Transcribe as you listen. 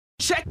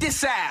Check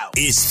this out.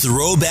 It's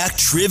Throwback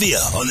Trivia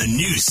on the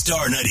new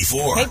Star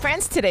 94. Hey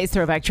friends, today's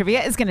Throwback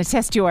Trivia is going to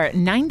test your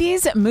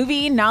 90s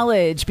movie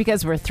knowledge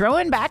because we're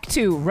throwing back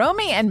to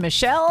Romy and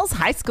Michelle's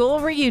high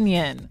school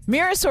reunion.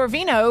 Mira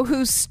Sorvino,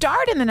 who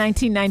starred in the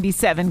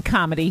 1997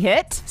 comedy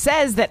hit,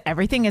 says that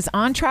everything is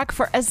on track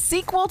for a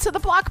sequel to the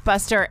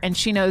blockbuster, and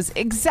she knows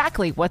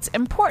exactly what's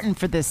important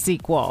for this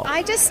sequel.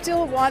 I just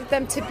still want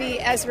them to be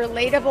as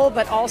relatable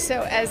but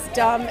also as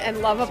dumb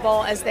and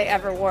lovable as they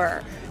ever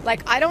were.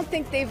 Like, I don't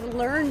think they've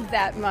learned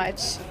that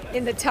much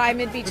in the time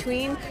in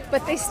between,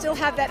 but they still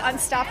have that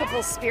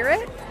unstoppable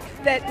spirit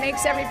that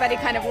makes everybody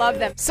kind of love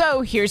them.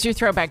 So here's your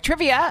Throwback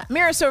Trivia.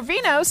 Mira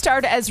Sorvino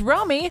starred as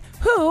Romy.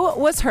 Who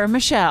was her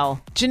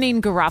Michele?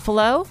 Janine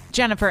Garofalo,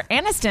 Jennifer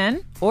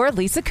Aniston, or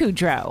Lisa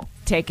Kudrow?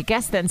 Take a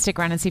guess, then stick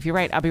around and see if you're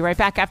right. I'll be right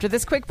back after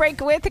this quick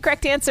break with the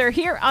correct answer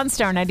here on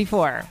Star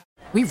 94.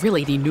 We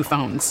really need new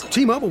phones.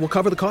 T-Mobile will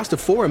cover the cost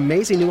of 4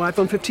 amazing new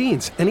iPhone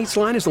 15s, and each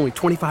line is only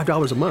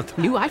 $25 a month.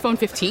 New iPhone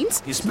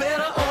 15s? It's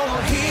better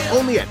over here.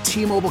 Only at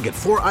T-Mobile, get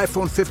 4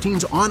 iPhone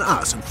 15s on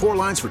us and 4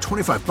 lines for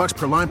 $25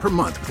 per line per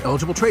month with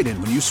eligible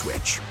trade-in when you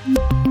switch.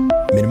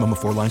 Minimum of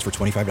 4 lines for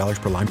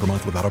 $25 per line per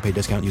month with autopay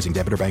discount using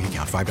debit or bank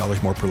account.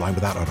 $5 more per line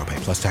without autopay,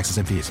 plus taxes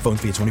and fees. Phone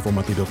fee at 24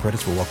 monthly bill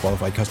credits for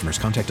well-qualified customers.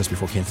 Contact us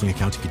before canceling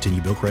account to continue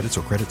bill credits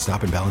or credit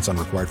stop and balance on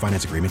required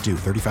finance agreement due.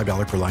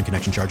 $35 per line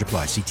connection charge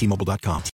applies. See T-Mobile.com.